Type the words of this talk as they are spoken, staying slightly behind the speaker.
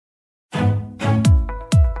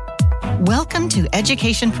Welcome to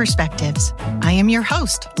Education Perspectives. I am your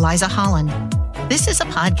host, Liza Holland. This is a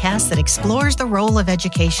podcast that explores the role of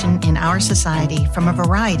education in our society from a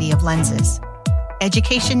variety of lenses.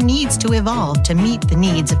 Education needs to evolve to meet the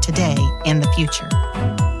needs of today and the future.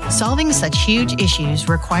 Solving such huge issues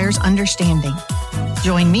requires understanding.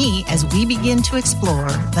 Join me as we begin to explore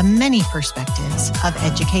the many perspectives of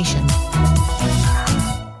education.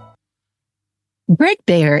 Gregg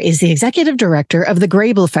Behr is the executive director of the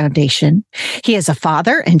Gregg Foundation. He is a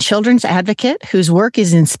father and children's advocate whose work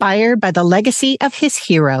is inspired by the legacy of his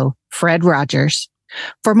hero, Fred Rogers.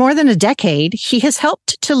 For more than a decade, he has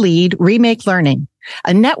helped to lead Remake Learning,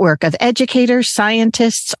 a network of educators,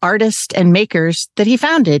 scientists, artists, and makers that he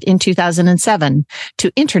founded in 2007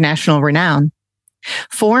 to international renown.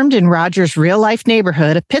 Formed in Rogers' real-life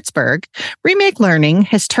neighborhood of Pittsburgh, Remake Learning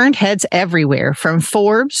has turned heads everywhere from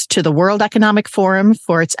Forbes to the World Economic Forum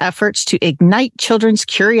for its efforts to ignite children's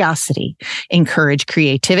curiosity, encourage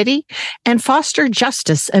creativity, and foster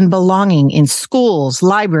justice and belonging in schools,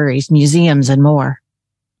 libraries, museums, and more.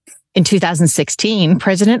 In 2016,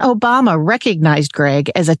 President Obama recognized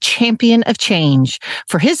Gregg as a champion of change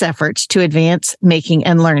for his efforts to advance making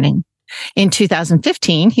and learning. In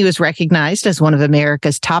 2015, he was recognized as one of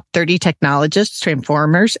America's top 30 technologists,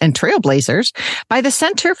 transformers, and trailblazers by the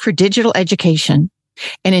Center for Digital Education.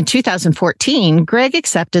 And in 2014, Gregg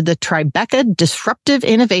accepted the Tribeca Disruptive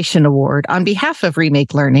Innovation Award on behalf of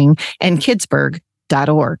Remake Learning and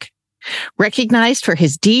Kidsburg.org. Recognized for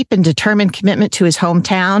his deep and determined commitment to his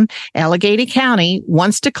hometown, Allegheny County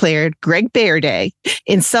once declared Gregg Behr Day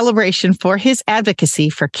in celebration for his advocacy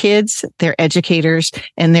for kids, their educators,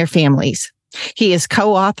 and their families. He is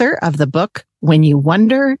co-author of the book, When You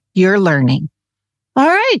Wonder, You're Learning. All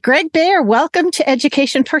right, Gregg Behr, welcome to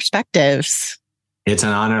Education Perspectives. It's an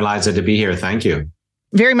honor, Liza, to be here. Thank you.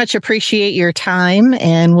 Very much appreciate your time,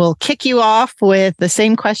 and we'll kick you off with the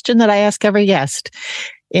same question that I ask every guest.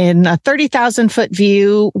 In a 30,000-foot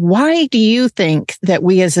view, why do you think that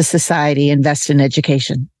we as a society invest in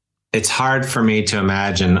education? It's hard for me to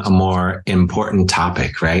imagine a more important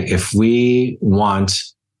topic, right? If we want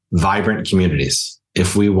vibrant communities,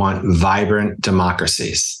 if we want vibrant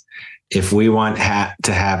democracies, if we want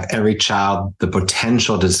to have every child the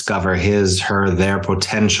potential to discover his, her, their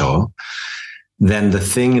potential, then the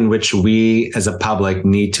thing in which we as a public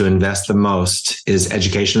need to invest the most is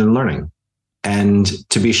education and learning. And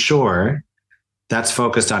to be sure, that's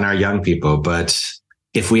focused on our young people. But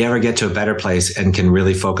if we ever get to a better place and can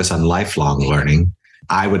really focus on lifelong learning,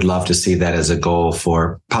 I would love to see that as a goal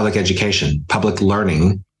for public education, public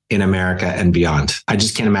learning in America and beyond. I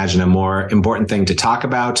just can't imagine a more important thing to talk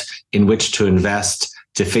about, in which to invest,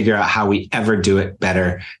 to figure out how we ever do it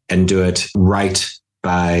better and do it right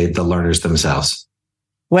by the learners themselves.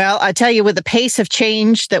 Well, I tell you, with the pace of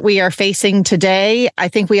change that we are facing today, I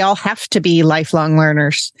think we all have to be lifelong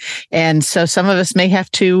learners. And so some of us may have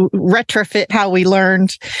to retrofit how we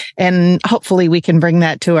learned, and hopefully we can bring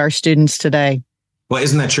that to our students today. Well,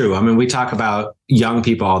 isn't that true? I mean, we talk about young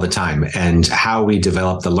people all the time and how we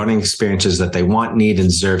develop the learning experiences that they want, need, and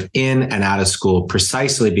deserve in and out of school,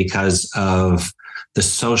 precisely because of the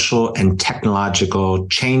social and technological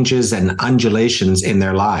changes and undulations in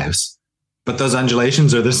their lives. But those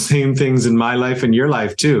undulations are the same things in my life and your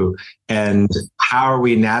life too. And how are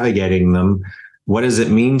we navigating them? What does it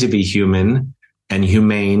mean to be human and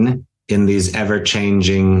humane in these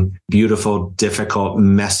ever-changing, beautiful, difficult,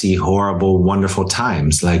 messy, horrible, wonderful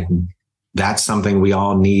times? Like, that's something we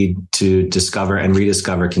all need to discover and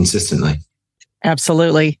rediscover consistently.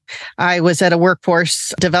 Absolutely. I was at a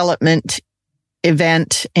workforce development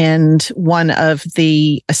event, and one of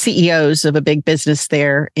the CEOs of a big business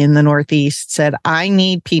there in the Northeast said, I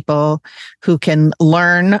need people who can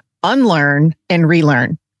learn, unlearn, and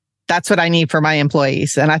relearn. That's what I need for my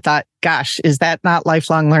employees. And I thought, gosh, is that not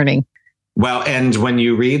lifelong learning? Well, and when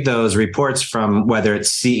you read those reports from whether it's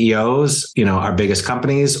CEOs, our biggest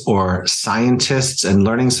companies, or scientists and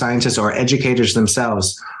learning scientists, or educators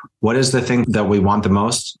themselves, what is the thing that we want the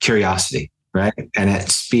most? Curiosity. Right. And it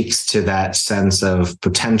speaks to that sense of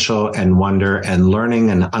potential and wonder and learning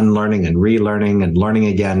and unlearning and relearning and learning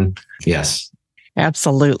again. Yes.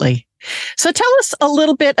 Absolutely. So tell us a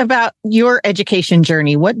little bit about your education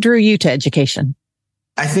journey. What drew you to education?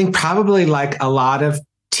 I think probably like a lot of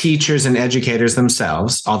teachers and educators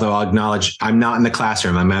themselves, although I'll acknowledge I'm not in the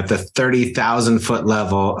classroom. I'm at the 30,000-foot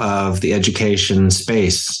level of the education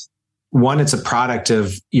space. One, it's a product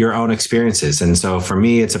of your own experiences. And so for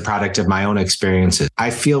me, it's a product of my own experiences. I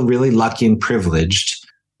feel really lucky and privileged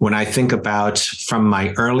when I think about from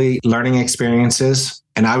my early learning experiences,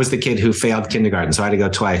 and I was the kid who failed kindergarten, so I had to go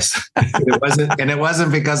twice. It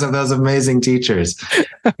wasn't because of those amazing teachers.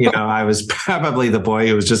 I was probably the boy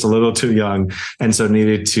who was just a little too young and so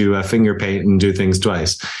needed to finger paint and do things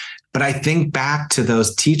twice. But I think back to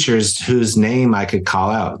those teachers whose name I could call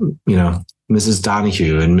out, Mrs.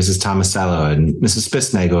 Donahue and Mrs. Tomasello and Mrs.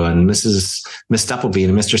 Spitznagel and Miss Stufflebean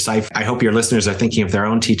and Mr. Seif. I hope your listeners are thinking of their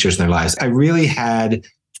own teachers in their lives. I really had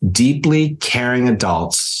deeply caring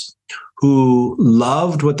adults who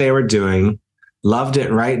loved what they were doing, loved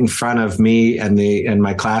it right in front of me and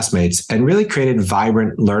my classmates, and really created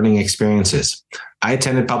vibrant learning experiences. I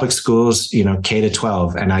attended public schools, K to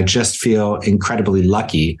 12, and I just feel incredibly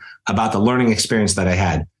lucky about the learning experience that I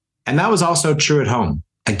had. And that was also true at home.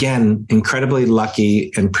 Again, incredibly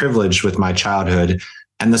lucky and privileged with my childhood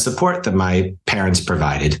and the support that my parents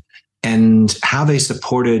provided and how they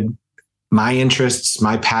supported my interests,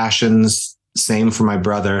 my passions, same for my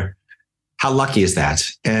brother. How lucky is that?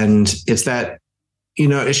 And it's that,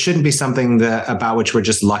 it shouldn't be something about which we're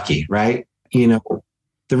just lucky, right?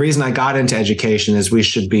 The reason I got into education is we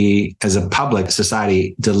should be, as a public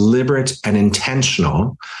society, deliberate and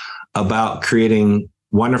intentional about creating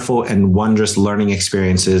wonderful and wondrous learning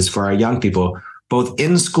experiences for our young people, both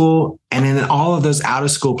in school and in all of those out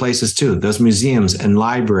of school places too, those museums and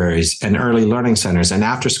libraries and early learning centers and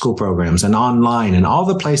after school programs and online and all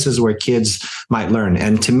the places where kids might learn.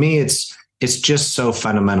 And to me, it's just so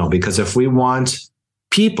fundamental, because if we want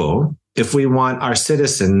our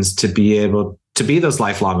citizens to be able to be those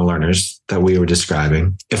lifelong learners that we were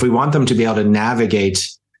describing, if we want them to be able to navigate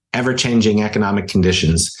ever-changing economic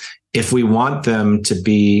conditions, if we want them to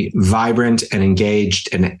be vibrant and engaged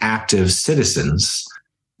and active citizens,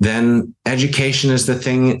 then education is the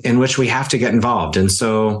thing in which we have to get involved. And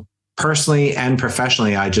so personally and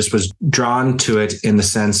professionally, I just was drawn to it in the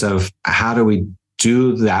sense of how do we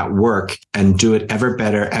do that work and do it ever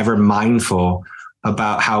better, ever mindful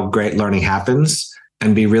about how great learning happens,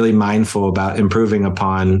 and be really mindful about improving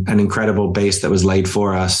upon an incredible base that was laid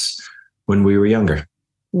for us when we were younger.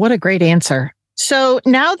 What a great answer. So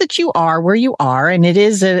now that you are where you are, and it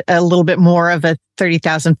is a little bit more of a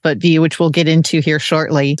 30,000 foot view, which we'll get into here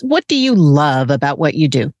shortly, what do you love about what you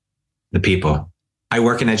do? The people. I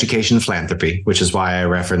work in education philanthropy, which is why I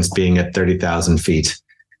referenced being at 30,000 feet.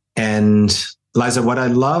 And Liza, what I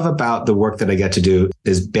love about the work that I get to do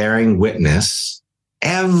is bearing witness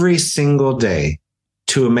every single day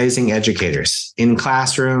to amazing educators in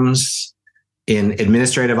classrooms, in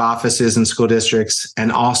administrative offices in school districts,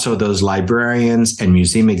 and also those librarians and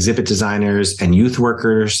museum exhibit designers and youth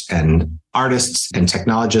workers and artists and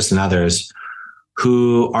technologists and others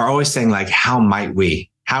who are always saying, like, how might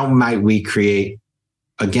we create,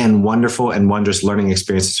 again, wonderful and wondrous learning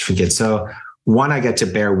experiences for kids? So one, I get to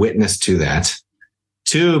bear witness to that.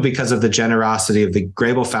 Two, because of the generosity of the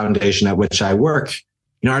Gregg Foundation at which I work,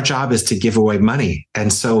 our job is to give away money.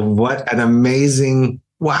 And so what an amazing,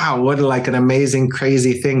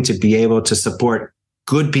 crazy thing to be able to support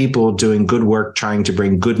good people doing good work, trying to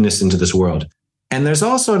bring goodness into this world. And there's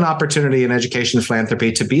also an opportunity in education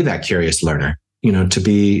philanthropy to be that curious learner, to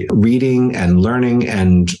be reading and learning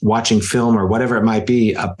and watching film or whatever it might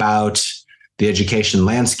be about the education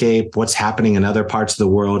landscape, what's happening in other parts of the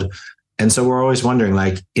world. And so we're always wondering,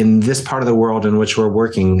 like, in this part of the world in which we're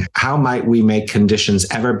working, how might we make conditions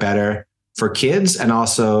ever better for kids and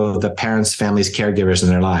also the parents, families, caregivers in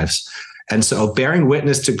their lives? And so bearing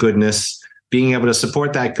witness to goodness, being able to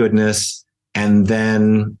support that goodness, and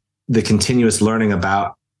then the continuous learning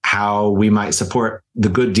about how we might support the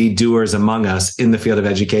good deed doers among us in the field of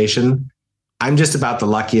education. I'm just about the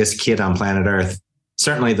luckiest kid on planet Earth,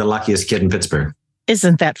 certainly the luckiest kid in Pittsburgh.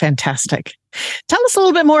 Isn't that fantastic? Tell us a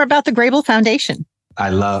little bit more about the Gregg Foundation.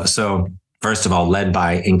 So first of all, led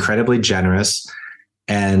by incredibly generous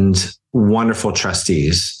and wonderful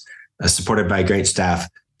trustees, supported by great staff.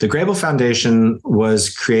 The Gregg Foundation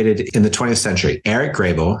was created in the 20th century. Eric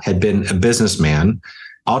Gregg had been a businessman,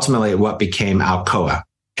 ultimately at what became Alcoa.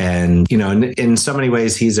 And, in so many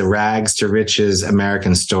ways, he's a rags to riches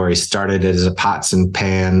American story. Started as a pots and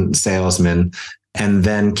pan salesman and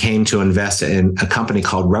then came to invest in a company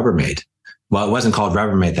called Rubbermaid. Well, it wasn't called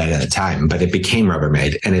Rubbermaid at the time, but it became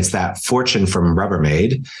Rubbermaid. And it's that fortune from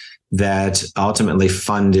Rubbermaid that ultimately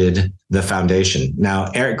funded the foundation.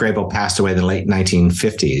 Now, Eric Gregg passed away in the late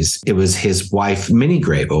 1950s. It was his wife, Minnie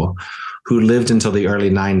Gregg, who lived until the early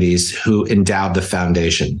 90s, who endowed the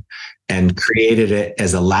foundation and created it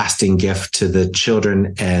as a lasting gift to the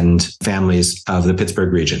children and families of the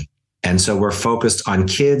Pittsburgh region. And so we're focused on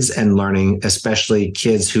kids and learning, especially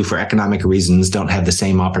kids who, for economic reasons, don't have the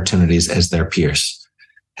same opportunities as their peers.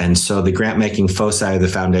 And so the grant-making foci of the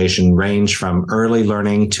foundation range from early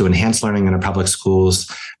learning to enhanced learning in our public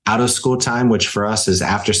schools, out of school time, which for us is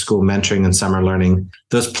after school mentoring and summer learning,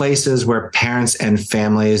 those places where parents and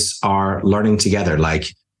families are learning together,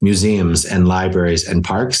 like museums and libraries and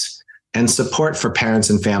parks, and support for parents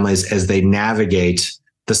and families as they navigate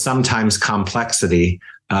the sometimes complexity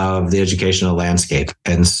of the educational landscape.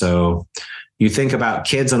 And so you think about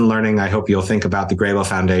kids and learning, I hope you'll think about the Grable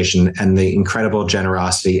Foundation and the incredible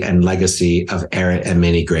generosity and legacy of Eric and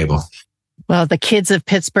Minnie Grable. Well, the kids of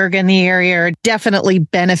Pittsburgh and the area are definitely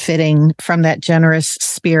benefiting from that generous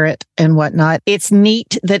spirit and whatnot. It's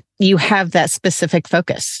neat that you have that specific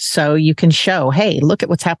focus so you can show, hey, look at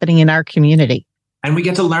what's happening in our community. And we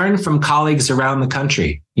get to learn from colleagues around the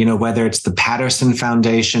country, whether it's the Patterson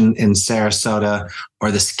Foundation in Sarasota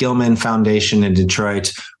or the Skillman Foundation in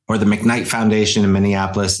Detroit or the McKnight Foundation in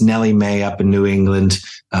Minneapolis, Nellie Mae up in New England,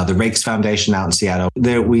 the Rakes Foundation out in Seattle.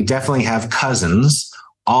 We definitely have cousins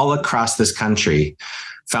all across this country,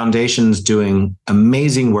 foundations doing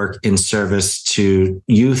amazing work in service to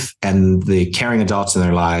youth and the caring adults in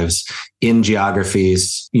their lives in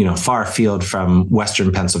geographies, far afield from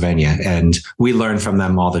Western Pennsylvania. And we learn from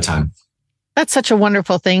them all the time. That's such a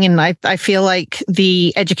wonderful thing. And I feel like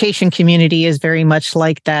the education community is very much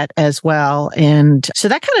like that as well. And so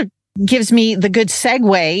that kind of gives me the good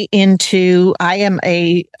segue into, I am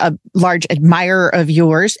a large admirer of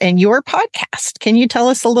yours and your podcast. Can you tell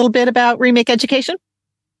us a little bit about Remake Education?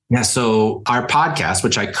 Yeah, so our podcast,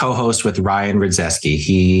 which I co-host with Ryan Ridzeski,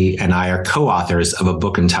 he and I are co-authors of a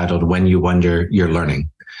book entitled When You Wonder You're Learning.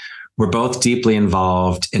 We're both deeply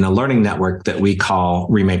involved in a learning network that we call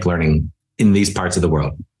Remake Learning in these parts of the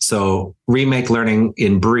world. So Remake Learning,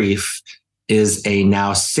 in brief, is a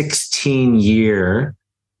now 16-year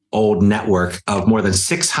old network of more than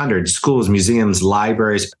 600 schools, museums,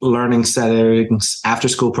 libraries, learning settings,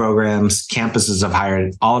 after-school programs, campuses of higher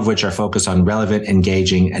ed, all of which are focused on relevant,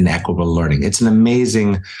 engaging, and equitable learning. It's an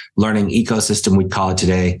amazing learning ecosystem, we call it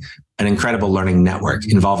today, an incredible learning network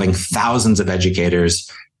involving thousands of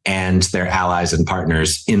educators and their allies and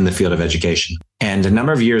partners in the field of education. And a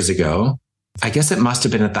number of years ago, I guess it must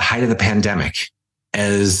have been at the height of the pandemic,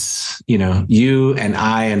 as you and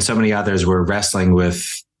I and so many others were wrestling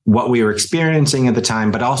with what we were experiencing at the time,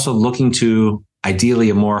 but also looking to ideally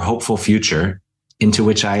a more hopeful future into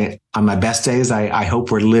which on my best days, I hope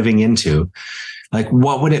we're living into. Like,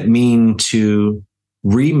 what would it mean to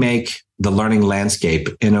remake the learning landscape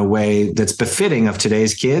in a way that's befitting of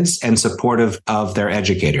today's kids and supportive of their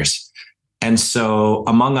educators? And so,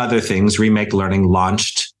 among other things, Remake Learning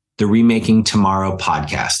launched the Remaking Tomorrow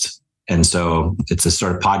podcast. And so it's a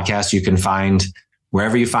sort of podcast you can find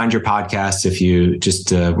wherever you find your podcasts, if you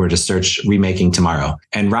just were to search Remaking Tomorrow.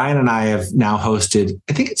 And Ryan and I have now hosted,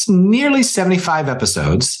 I think it's nearly 75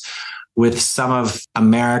 episodes with some of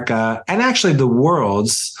America and actually the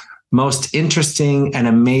world's most interesting and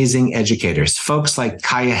amazing educators. Folks like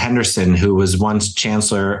Kaya Henderson, who was once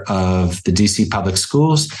chancellor of the DC Public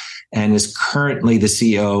Schools and is currently the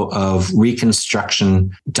CEO of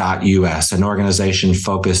Reconstruction.us, an organization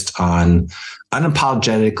focused on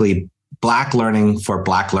unapologetically Black learning for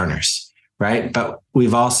Black learners, right? But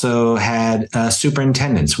we've also had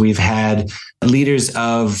superintendents. We've had leaders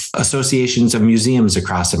of associations of museums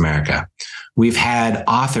across America. We've had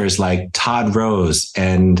authors like Todd Rose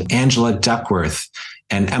and Angela Duckworth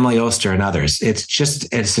and Emily Oster and others.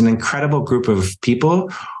 It's an incredible group of people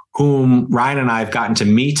whom Ryan and I have gotten to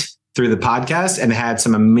meet through the podcast and had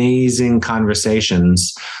some amazing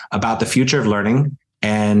conversations about the future of learning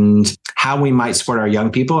and how we might support our young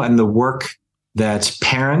people and the work that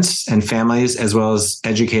parents and families, as well as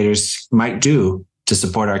educators, might do to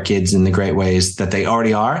support our kids in the great ways that they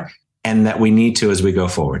already are and that we need to as we go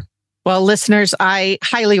forward. Well, listeners, I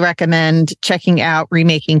highly recommend checking out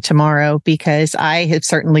Remaking Tomorrow because I have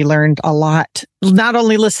certainly learned a lot, not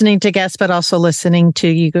only listening to guests, but also listening to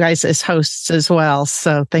you guys as hosts as well.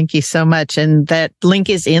 So thank you so much. And that link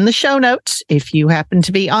is in the show notes if you happen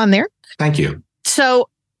to be on there. Thank you. So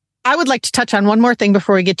I would like to touch on one more thing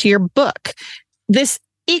before we get to your book. This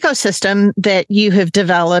ecosystem that you have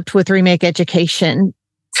developed with Remake Education,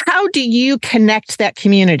 how do you connect that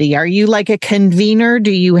community? Are you like a convener?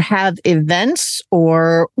 Do you have events,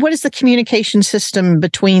 or what is the communication system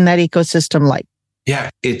between that ecosystem like? Yeah,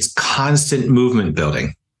 it's constant movement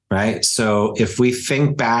building, right? So if we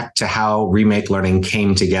think back to how Remake Learning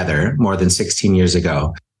came together more than 16 years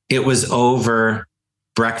ago, it was over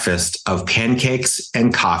breakfast of pancakes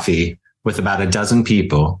and coffee with about a dozen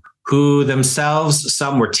people who themselves,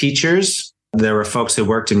 some were teachers. There were folks who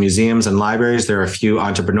worked in museums and libraries. There were a few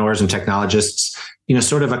entrepreneurs and technologists,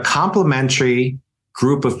 sort of a complementary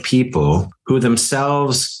group of people who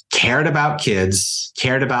themselves cared about kids,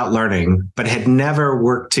 cared about learning, but had never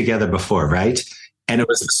worked together before, right? And it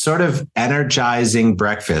was a sort of energizing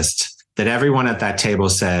breakfast that everyone at that table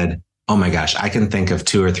said, oh my gosh, I can think of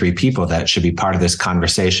 2 or 3 people that should be part of this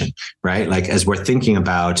conversation, right? Like as we're thinking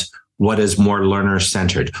about what is more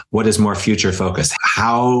learner-centered, what is more future-focused,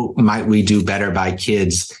 how might we do better by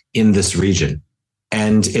kids in this region?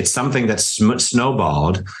 And it's something that's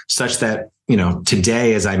snowballed such that,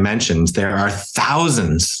 today, as I mentioned, there are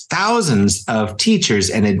thousands of teachers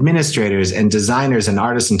and administrators and designers and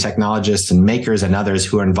artists and technologists and makers and others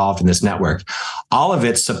who are involved in this network. All of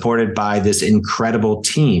it supported by this incredible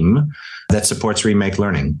team that supports Remake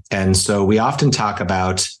Learning. And so we often talk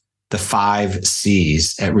about the 5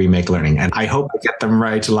 C's at Remake Learning. And I hope I get them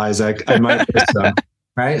right, Liza. I might miss them.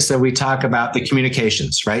 Right. So we talk about the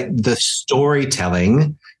communications, right? The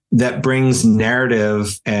storytelling that brings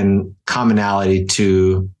narrative and commonality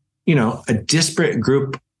to, a disparate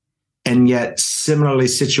group and yet similarly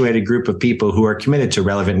situated group of people who are committed to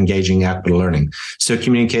relevant, engaging, equitable learning. So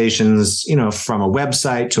communications, from a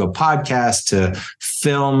website to a podcast to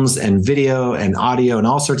films and video and audio and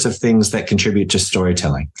all sorts of things that contribute to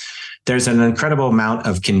storytelling. There's an incredible amount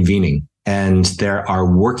of convening, and there are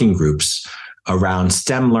working groups around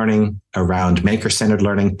STEM learning, around maker-centered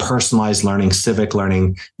learning, personalized learning, civic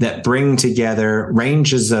learning that bring together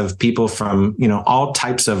ranges of people from, all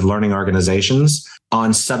types of learning organizations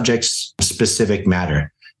on subject-specific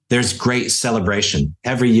matter. There's great celebration.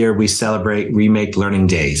 Every year we celebrate Remake Learning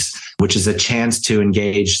Days, which is a chance to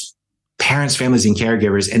engage parents, families, and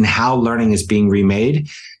caregivers in how learning is being remade,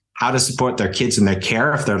 how to support their kids in their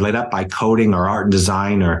care if they're lit up by coding or art and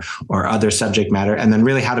design or other subject matter, and then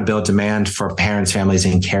really how to build demand for parents, families,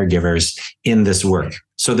 and caregivers in this work.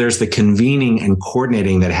 So there's the convening and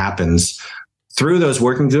coordinating that happens through those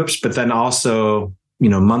working groups, but then also,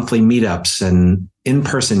 monthly meetups and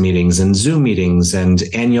in-person meetings and Zoom meetings and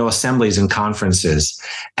annual assemblies and conferences.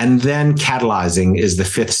 And then catalyzing is the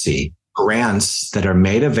 5th C. Grants that are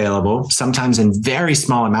made available, sometimes in very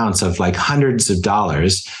small amounts of like hundreds of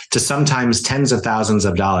dollars to sometimes tens of thousands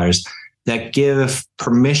of dollars, that give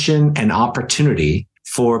permission and opportunity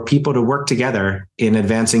for people to work together in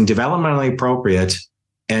advancing developmentally appropriate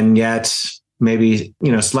and yet maybe,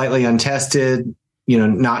 slightly untested,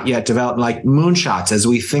 not yet developed, like moonshots as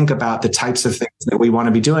we think about the types of things that we want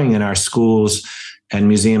to be doing in our schools and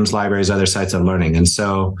museums, libraries, other sites of learning. And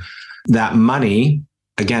so that money,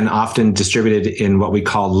 again, often distributed in what we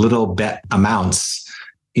call little bet amounts.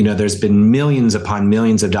 There's been millions upon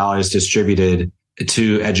millions of dollars distributed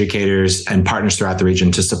to educators and partners throughout the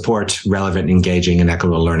region to support relevant, engaging, and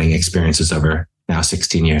equitable learning experiences over now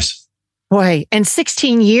 16 years. Boy, and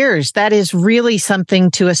 16 years, that is really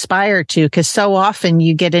something to aspire to, because so often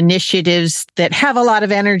you get initiatives that have a lot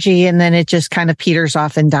of energy and then it just kind of peters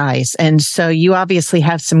off and dies. And so you obviously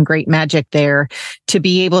have some great magic there to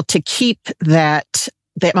be able to keep that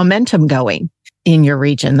momentum going in your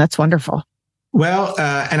region. That's wonderful. Well,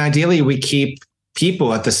 and ideally we keep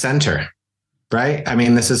people at the center, right? I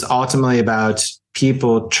mean, this is ultimately about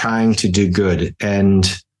people trying to do good. And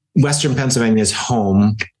Western Pennsylvania is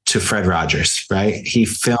home to Fred Rogers, right? He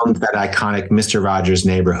filmed that iconic Mr. Rogers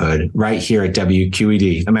Neighborhood right here at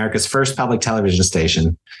WQED, America's first public television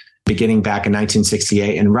station, beginning back in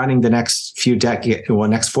 1968 and running the next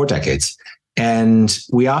 4 decades. And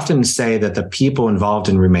we often say that the people involved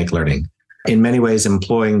in Remake Learning, in many ways,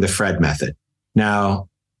 employing the Fred method. Now,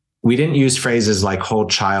 we didn't use phrases like whole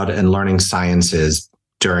child and learning sciences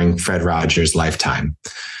during Fred Rogers' lifetime.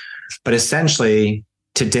 But essentially,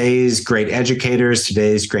 today's great educators,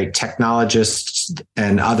 today's great technologists,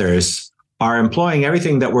 and others are employing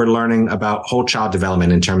everything that we're learning about whole child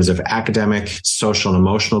development in terms of academic, social, and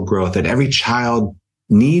emotional growth that every child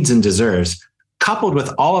needs and deserves, coupled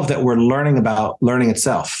with all of that we're learning about learning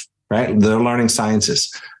itself, right? The learning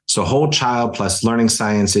sciences. So whole child plus learning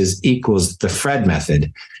sciences equals the Fred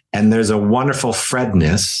method. And there's a wonderful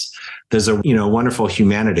Fredness. There's a, wonderful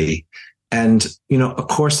humanity and, a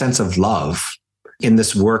core sense of love in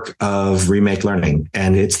this work of Remake Learning.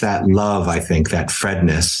 And it's that love, I think, that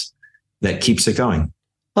Fredness that keeps it going.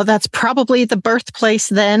 Well, that's probably the birthplace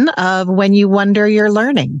then of When You Wonder You're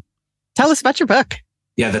Learning. Tell us about your book.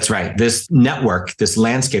 Yeah, that's right. This network, this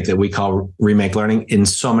landscape that we call Remake Learning, in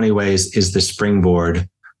so many ways is the springboard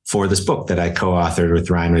for this book that I co-authored with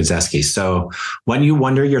Ryan Rudzeski. So When You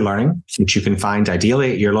Wonder You're Learning, which you can find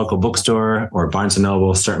ideally at your local bookstore or Barnes &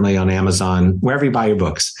 Noble, certainly on Amazon, wherever you buy your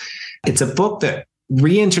books. It's a book that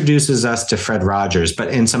reintroduces us to Fred Rogers, but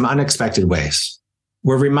in some unexpected ways.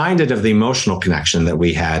 We're reminded of the emotional connection that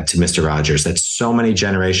we had to Mr. Rogers, that so many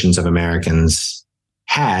generations of Americans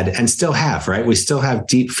had and still have, right? We still have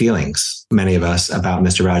deep feelings, many of us, about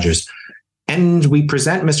Mr. Rogers. And we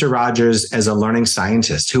present Mr. Rogers as a learning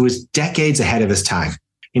scientist who was decades ahead of his time.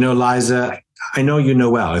 You know, Liza, I know you know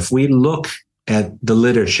well, if we look at the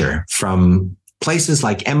literature from places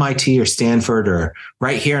like MIT or Stanford or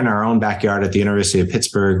right here in our own backyard at the University of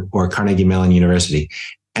Pittsburgh or Carnegie Mellon University,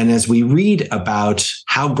 and as we read about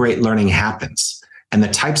how great learning happens and the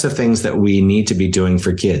types of things that we need to be doing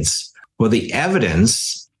for kids, well, the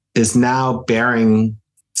evidence is now bearing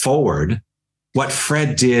forward what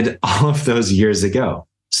Fred did all of those years ago.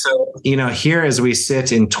 So, you know, here as we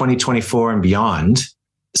sit in 2024 and beyond,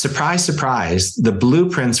 surprise, surprise, the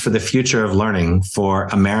blueprints for the future of learning for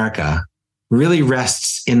America really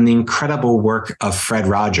rests in the incredible work of Fred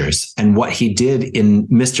Rogers and what he did in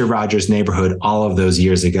Mr. Rogers' neighborhood all of those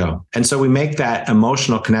years ago. And so we make that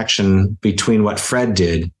emotional connection between what Fred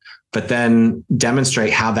did, but then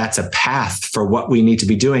demonstrate how that's a path for what we need to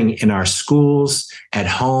be doing in our schools, at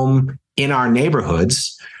home, in our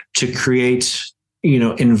neighborhoods to create, you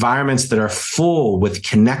know, environments that are full with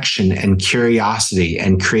connection and curiosity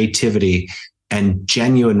and creativity and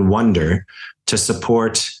genuine wonder to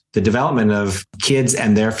support the development of kids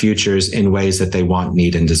and their futures in ways that they want,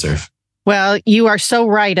 need, and deserve. Well, you are so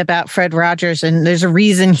right about Fred Rogers, and there's a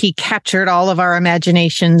reason he captured all of our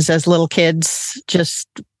imaginations as little kids, just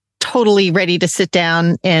totally ready to sit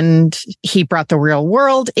down, and he brought the real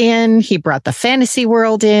world in. He brought the fantasy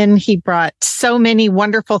world in. He brought so many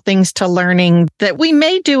wonderful things to learning that we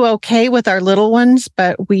may do okay with our little ones,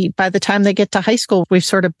 but by the time they get to high school, we've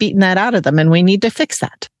sort of beaten that out of them, and we need to fix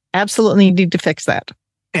that. Absolutely need to fix that.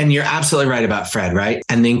 And you're absolutely right about Fred, right?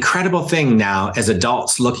 And the incredible thing now as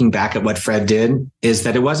adults looking back at what Fred did is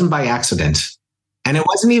that it wasn't by accident. And it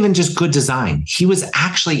wasn't even just good design. He was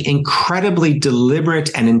actually incredibly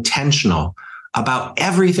deliberate and intentional about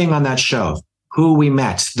everything on that show. Who we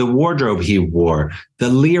met, the wardrobe he wore, the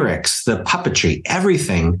lyrics, the puppetry,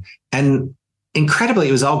 everything. And incredibly,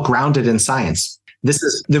 it was all grounded in science. This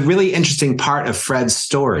is the really interesting part of Fred's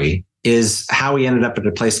story, is how he ended up at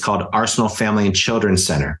a place called Arsenal Family and Children's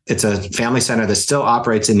Center. It's a family center that still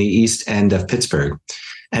operates in the East End of Pittsburgh.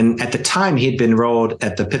 And at the time, he'd been enrolled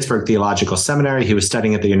at the Pittsburgh Theological Seminary. He was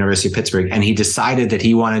studying at the University of Pittsburgh, and he decided that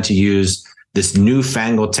he wanted to use this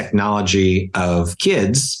newfangled technology of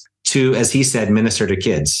kids to, as he said, minister to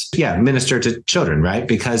kids. Yeah, minister to children, right?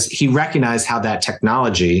 Because he recognized how that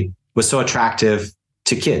technology was so attractive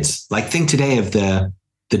to kids. Like, think today of the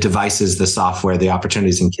devices, the software, the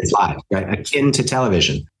opportunities in kids' lives, right? Akin to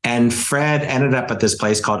television. And Fred ended up at this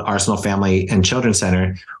place called Arsenal Family and Children's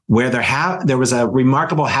Center, where there was a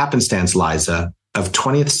remarkable happenstance, Liza, of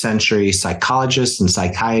 20th century psychologists and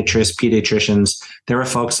psychiatrists, pediatricians. There were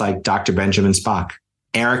folks like Dr. Benjamin Spock,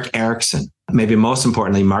 Eric Erickson, maybe most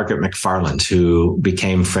importantly, Margaret McFarland, who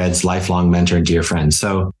became Fred's lifelong mentor and dear friend.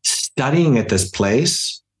 So studying at this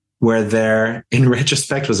place, where there, in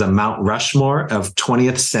retrospect, was a Mount Rushmore of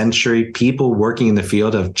 20th century people working in the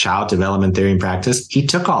field of child development theory and practice, he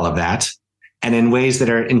took all of that and in ways that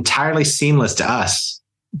are entirely seamless to us,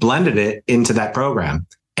 blended it into that program.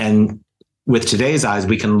 And with today's eyes,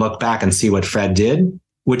 we can look back and see what Fred did,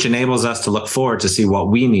 which enables us to look forward to see what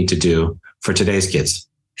we need to do for today's kids.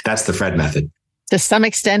 That's the Fred method. To some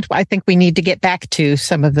extent, I think we need to get back to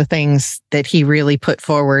some of the things that he really put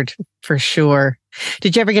forward, for sure.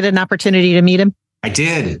 Did you ever get an opportunity to meet him? I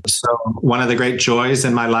did. So one of the great joys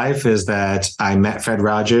in my life is that I met Fred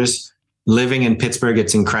Rogers. Living in Pittsburgh,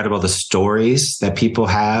 it's incredible the stories that people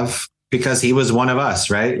have because he was one of us,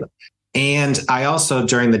 right? And I also,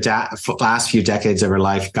 during the last few decades of her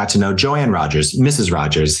life, got to know Joanne Rogers, Mrs.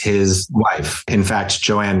 Rogers, his wife. In fact,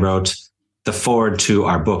 Joanne wrote the foreword to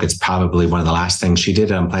our book. It's probably one of the last things she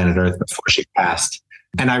did on planet Earth before she passed.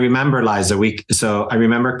 And I remember, Liza, I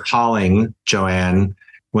remember calling Joanne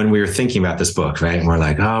when we were thinking about this book, right? And we're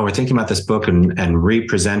like, oh, we're thinking about this book and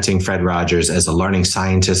representing Fred Rogers as a learning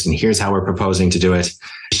scientist. And here's how we're proposing to do it.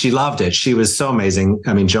 She loved it. She was so amazing.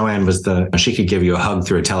 I mean, Joanne she could give you a hug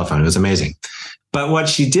through a telephone. It was amazing. But what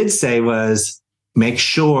she did say was, make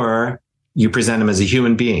sure you present him as a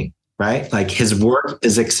human being, right? Like, his work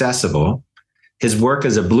is accessible. His work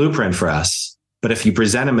is a blueprint for us. But if you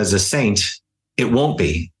present him as a saint, it won't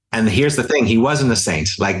be. And here's the thing. He wasn't a saint.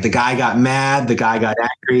 Like, the guy got mad. The guy got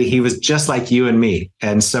angry. He was just like you and me.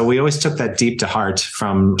 And so we always took that deep to heart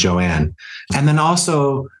from Joanne. And then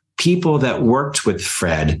also people that worked with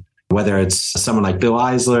Fred, whether it's someone like Bill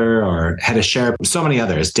Eisler or Hedda Sharp, so many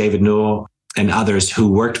others, David Newell and others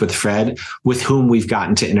who worked with Fred, with whom we've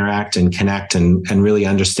gotten to interact and connect and really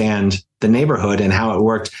understand the neighborhood and how it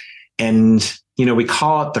worked. And we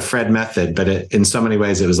call it the Fred method, but in so many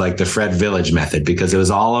ways, it was like the Fred Village method, because it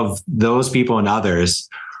was all of those people and others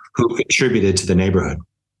who contributed to the neighborhood,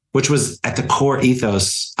 which was at the core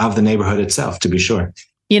ethos of the neighborhood itself, to be sure.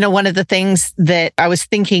 One of the things that I was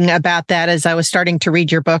thinking about that as I was starting to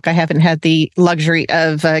read your book, I haven't had the luxury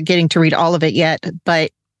of getting to read all of it yet,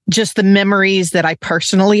 but just the memories that I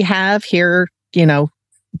personally have here,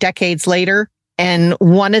 decades later. And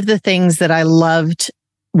one of the things that I loved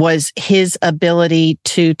was his ability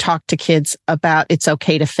to talk to kids about it's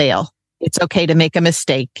okay to fail. It's okay to make a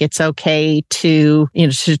mistake. It's okay to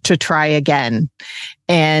try again.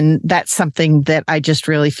 And that's something that I just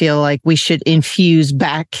really feel like we should infuse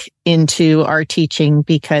back into our teaching,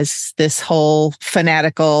 because this whole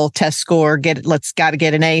fanatical test score, got to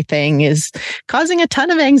get an A thing is causing a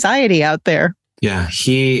ton of anxiety out there. Yeah,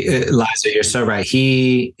 Liza, you're so right.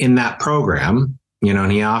 He, in that program,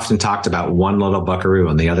 and he often talked about one little buckaroo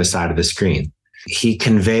on the other side of the screen. He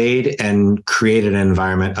conveyed and created an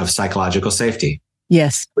environment of psychological safety.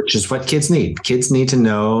 Yes. Which is what kids need. Kids need to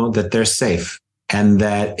know that they're safe and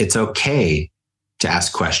that it's okay to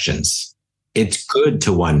ask questions. It's good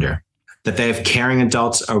to wonder, that they have caring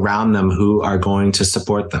adults around them who are going to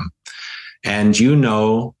support them. And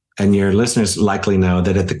and your listeners likely know,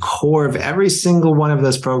 that at the core of every single one of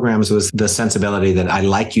those programs was the sensibility that I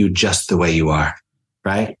like you just the way you are,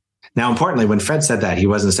 right? Now, importantly, when Fred said that, he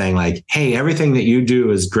wasn't saying like, hey, everything that you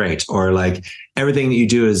do is great, or like everything that you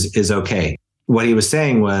do is okay. What he was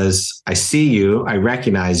saying was, I see you, I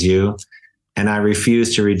recognize you, and I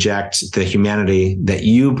refuse to reject the humanity that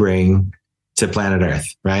you bring to planet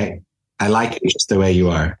Earth, right? I like you just the way you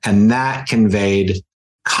are. And that conveyed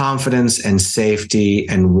confidence and safety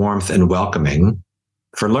and warmth and welcoming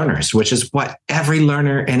for learners, which is what every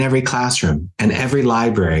learner in every classroom and every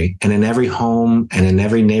library and in every home and in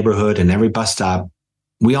every neighborhood and every bus stop,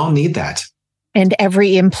 we all need that. And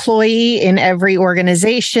every employee in every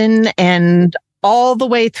organization and all the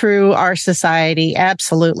way through our society.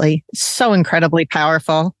 Absolutely. So incredibly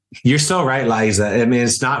powerful. You're so right, Liza. I mean,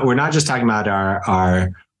 we're not just talking about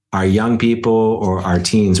our young people or our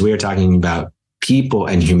teens. We are talking about people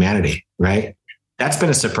and humanity, right? That's been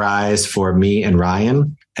a surprise for me and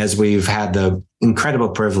Ryan, as we've had the incredible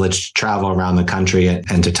privilege to travel around the country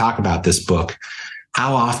and to talk about this book.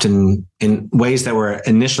 How often, in ways that were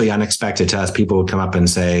initially unexpected to us, people would come up and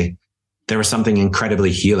say, there was something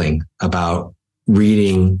incredibly healing about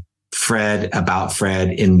reading about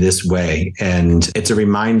Fred in this way. And it's a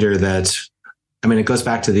reminder that, it goes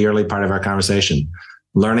back to the early part of our conversation.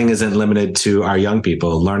 Learning isn't limited to our young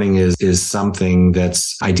people. Learning is something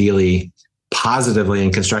that's ideally positively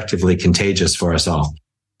and constructively contagious for us all.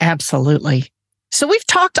 Absolutely. So we've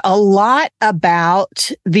talked a lot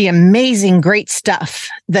about the amazing, great stuff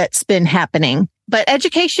that's been happening, but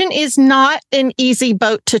education is not an easy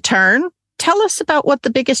boat to turn. Tell us about what the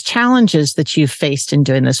biggest challenges that you've faced in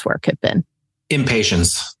doing this work have been.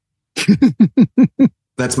 Impatience.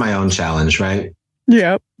 That's my own challenge, right?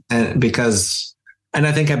 Yeah. And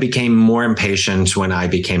I think I became more impatient when I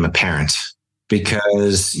became a parent,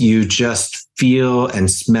 because you just feel and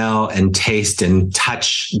smell and taste and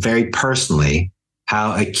touch very personally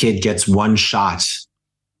how a kid gets one shot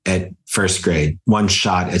at first grade, one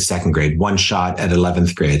shot at second grade, one shot at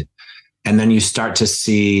 11th grade. And then you start to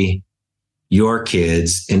see your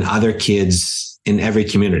kids and other kids in every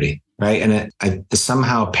community, right? And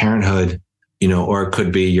somehow parenthood, or it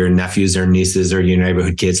could be your nephews or nieces or your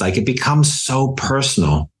neighborhood kids, like it becomes so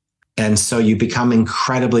personal. And so you become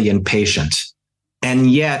incredibly impatient. And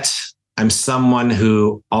yet I'm someone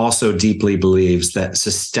who also deeply believes that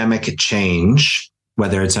systemic change,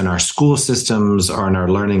 whether it's in our school systems or in our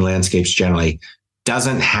learning landscapes generally,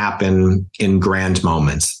 doesn't happen in grand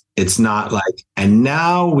moments. It's not like, and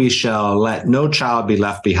now we shall let no child be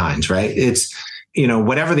left behind, right? It's,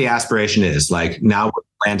 whatever the aspiration is, like now we'll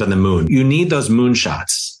land on the moon. You need those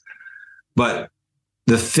moonshots. But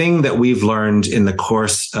the thing that we've learned in the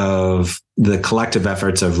course of the collective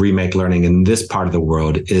efforts of remake learning in this part of the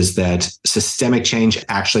world is that systemic change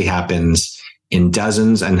actually happens in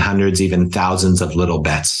dozens and hundreds, even thousands of little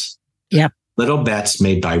bets. Yep. Little bets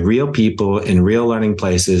made by real people in real learning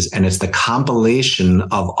places. And it's the compilation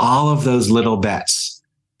of all of those little bets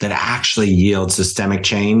that actually yields systemic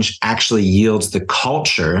change, actually yields the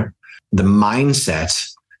culture, the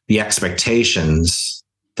mindset, the expectations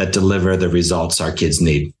that deliver the results our kids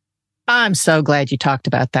need. I'm so glad you talked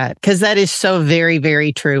about that, because that is so very,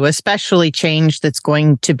 very true, especially change that's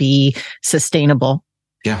going to be sustainable.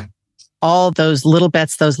 Yeah. All those little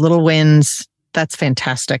bets, those little wins, that's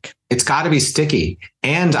fantastic. It's got to be sticky.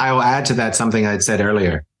 And I will add to that something I'd said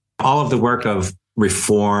earlier. All of the work of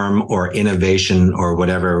reform or innovation or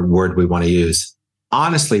whatever word we want to use,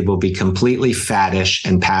 honestly, will be completely faddish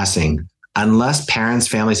and passing unless parents,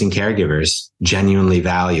 families, and caregivers genuinely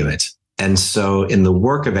value it. And so in the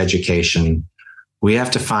work of education, we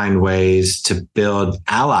have to find ways to build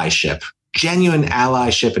allyship, genuine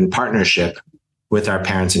allyship and partnership with our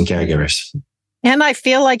parents and caregivers. And I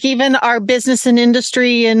feel like even our business and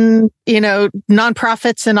industry and,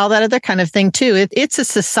 nonprofits and all that other kind of thing too, it's a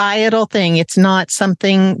societal thing. It's not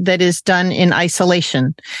something that is done in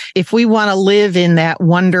isolation. If we want to live in that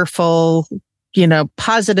wonderful,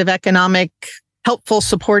 positive economic, helpful,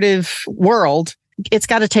 supportive world, it's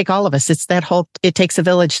got to take all of us. It's that whole, it takes a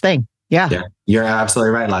village thing. Yeah. You're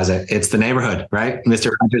absolutely right, Liza. It's the neighborhood, right?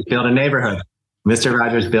 Mr. Rogers built a neighborhood. Mr.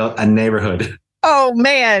 Rogers built a neighborhood. Oh,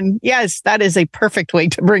 man. Yes, that is a perfect way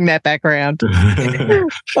to bring that back around.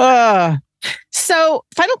 So,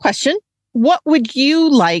 final question. What would you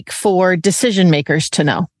like for decision makers to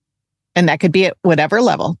know? And that could be at whatever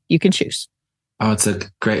level you can choose. Oh, it's a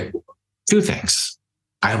great two things.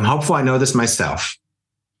 I'm hopeful I know this myself,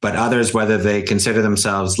 but others, whether they consider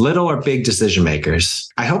themselves little or big decision makers,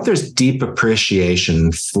 I hope there's deep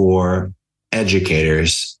appreciation for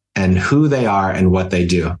educators and who they are and what they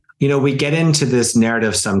do. We get into this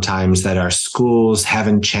narrative sometimes that our schools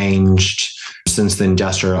haven't changed since the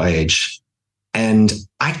industrial age. And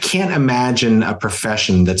I can't imagine a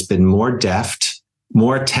profession that's been more deft,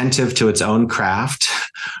 more attentive to its own craft,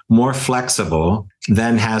 more flexible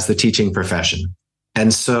than has the teaching profession.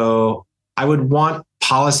 And so I would want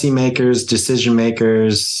policymakers, decision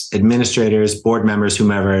makers, administrators, board members,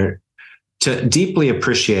 whomever, to deeply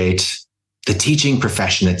appreciate the teaching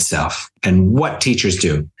profession itself and what teachers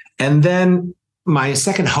do. And then my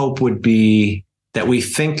second hope would be that we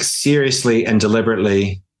think seriously and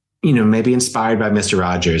deliberately, maybe inspired by Mr.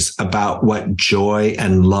 Rogers, about what joy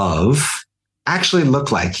and love actually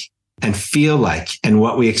look like and feel like, and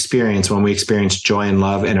what we experience when we experience joy and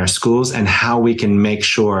love in our schools, and how we can make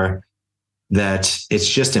sure that it's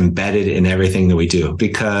just embedded in everything that we do.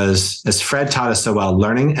 Because as Fred taught us so well,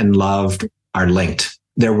 learning and love are linked.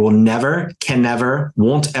 There will never, can never,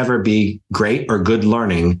 won't ever be great or good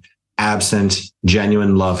learning absent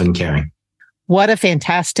genuine love and caring. What a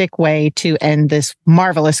fantastic way to end this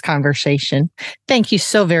marvelous conversation. Thank you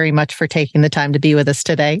so very much for taking the time to be with us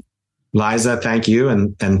today. Liza, thank you.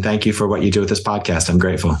 And thank you for what you do with this podcast. I'm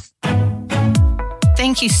grateful.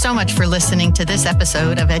 Thank you so much for listening to this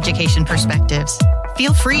episode of Education Perspectives.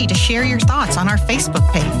 Feel free to share your thoughts on our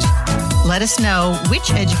Facebook page. Let us know which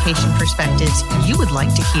education perspectives you would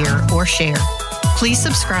like to hear or share. Please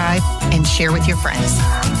subscribe and share with your friends.